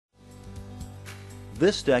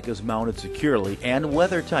This deck is mounted securely and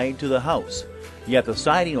weather-tight to the house, yet the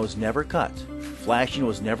siding was never cut, flashing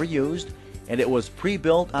was never used, and it was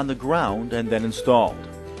pre-built on the ground and then installed.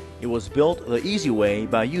 It was built the easy way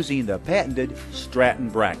by using the patented Stratton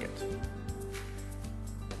Bracket.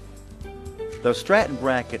 The Stratton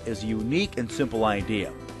Bracket is a unique and simple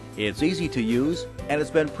idea. It's easy to use and it's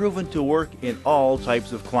been proven to work in all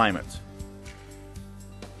types of climates.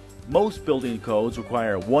 Most building codes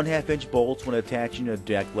require 1/2 inch bolts when attaching a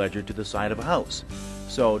deck ledger to the side of a house,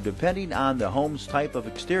 so depending on the home's type of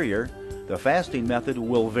exterior, the fastening method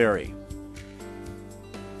will vary.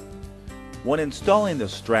 When installing the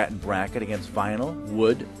Stratton Bracket against vinyl,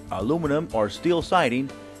 wood, aluminum, or steel siding,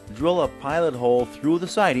 drill a pilot hole through the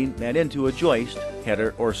siding and into a joist,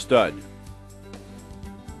 header, or stud.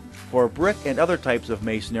 For brick and other types of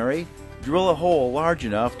masonry, drill a hole large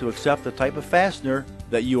enough to accept the type of fastener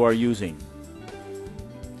that you are using.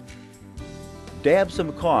 Dab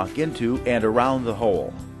some caulk into and around the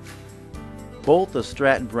hole. Bolt the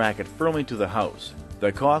Stratton Bracket firmly to the house.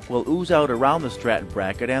 The caulk will ooze out around the Stratton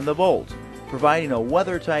Bracket and the bolt, providing a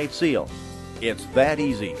weather-tight seal. It's that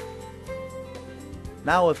easy.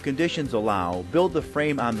 Now, if conditions allow, build the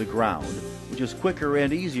frame on the ground, which is quicker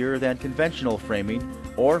and easier than conventional framing,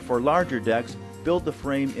 or for larger decks, build the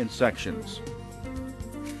frame in sections.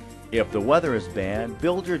 If the weather is bad,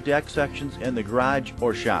 build your deck sections in the garage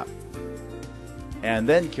or shop, and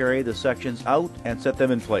then carry the sections out and set them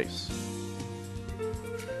in place.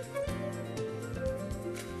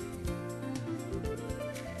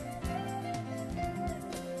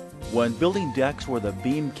 When building decks where the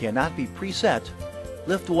beam cannot be preset,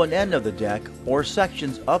 lift one end of the deck or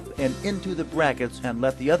sections up and into the brackets and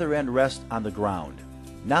let the other end rest on the ground.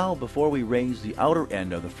 Now, before we raise the outer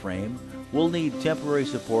end of the frame, we'll need temporary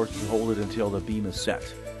supports to hold it until the beam is set.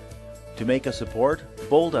 To make a support,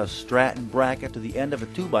 bolt a Stratton Bracket to the end of a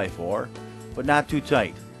 2x4, but not too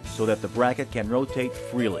tight, so that the bracket can rotate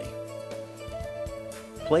freely.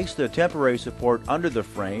 Place the temporary support under the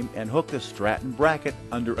frame and hook the Stratton Bracket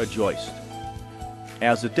under a joist.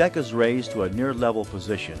 As the deck is raised to a near level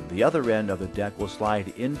position, the other end of the deck will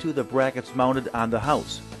slide into the brackets mounted on the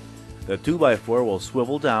house. The 2x4 will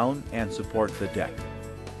swivel down and support the deck.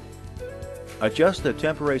 Adjust the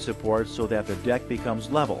temporary support so that the deck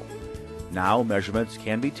becomes level. Now measurements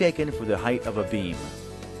can be taken for the height of a beam.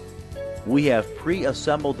 We have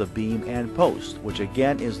pre-assembled the beam and post, which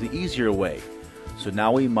again is the easier way. So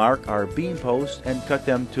now we mark our beam posts and cut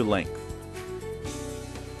them to length.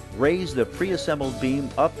 Raise the pre-assembled beam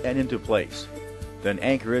up and into place. Then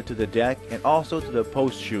anchor it to the deck and also to the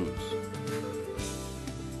post shoes.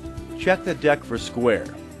 Check the deck for square.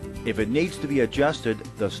 If it needs to be adjusted,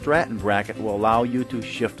 the Stratton Bracket will allow you to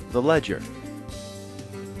shift the ledger.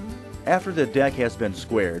 After the deck has been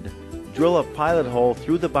squared, drill a pilot hole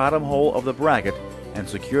through the bottom hole of the bracket and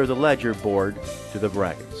secure the ledger board to the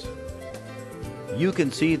brackets. You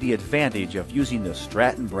can see the advantage of using the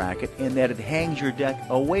Stratton Bracket in that it hangs your deck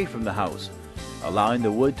away from the house, allowing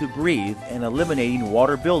the wood to breathe and eliminating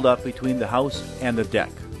water buildup between the house and the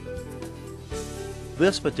deck.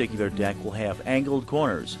 This particular deck will have angled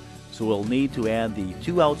corners, so we'll need to add the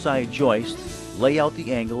 2 outside joists, lay out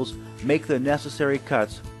the angles, make the necessary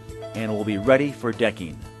cuts, and we'll be ready for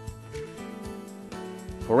decking.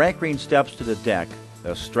 For anchoring steps to the deck,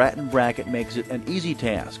 the Stratton Bracket makes it an easy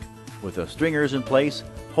task. With the stringers in place,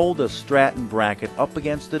 hold the Stratton Bracket up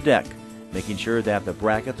against the deck, making sure that the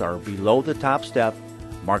brackets are below the top step,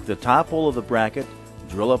 mark the top hole of the bracket,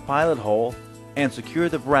 drill a pilot hole, and secure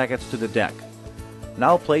the brackets to the deck.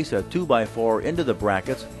 Now place a 2x4 into the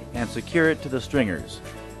brackets and secure it to the stringers.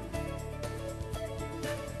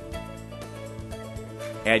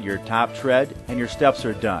 Add your top tread and your steps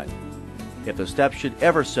are done. If the steps should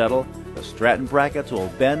ever settle, the Stratton Brackets will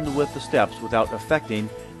bend with the steps without affecting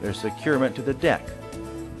their securement to the deck.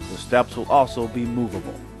 The steps will also be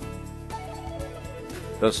movable.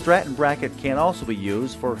 The Stratton Bracket can also be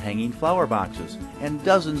used for hanging flower boxes and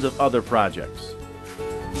dozens of other projects.